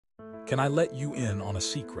Can I let you in on a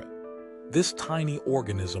secret? This tiny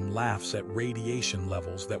organism laughs at radiation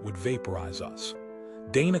levels that would vaporize us.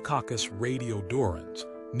 Deinococcus radiodurans,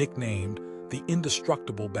 nicknamed the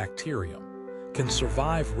indestructible bacterium, can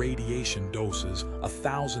survive radiation doses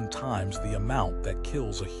 1,000 times the amount that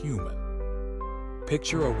kills a human.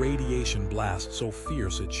 Picture a radiation blast so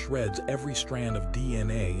fierce it shreds every strand of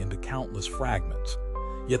DNA into countless fragments.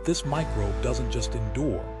 Yet this microbe doesn't just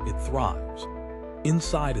endure, it thrives.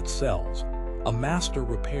 Inside its cells, a master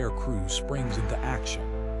repair crew springs into action,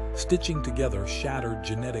 stitching together shattered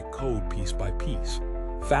genetic code piece by piece,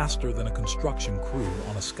 faster than a construction crew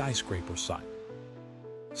on a skyscraper site.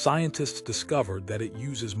 Scientists discovered that it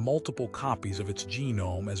uses multiple copies of its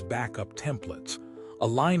genome as backup templates,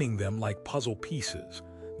 aligning them like puzzle pieces,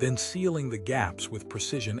 then sealing the gaps with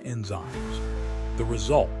precision enzymes. The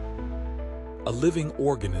result? A living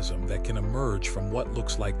organism that can emerge from what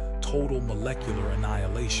looks like total molecular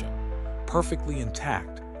annihilation, perfectly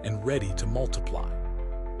intact and ready to multiply.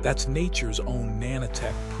 That's nature's own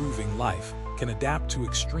nanotech proving life can adapt to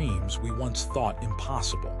extremes we once thought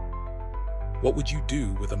impossible. What would you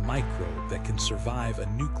do with a microbe that can survive a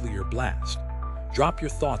nuclear blast? Drop your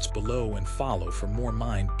thoughts below and follow for more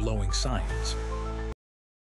mind-blowing science.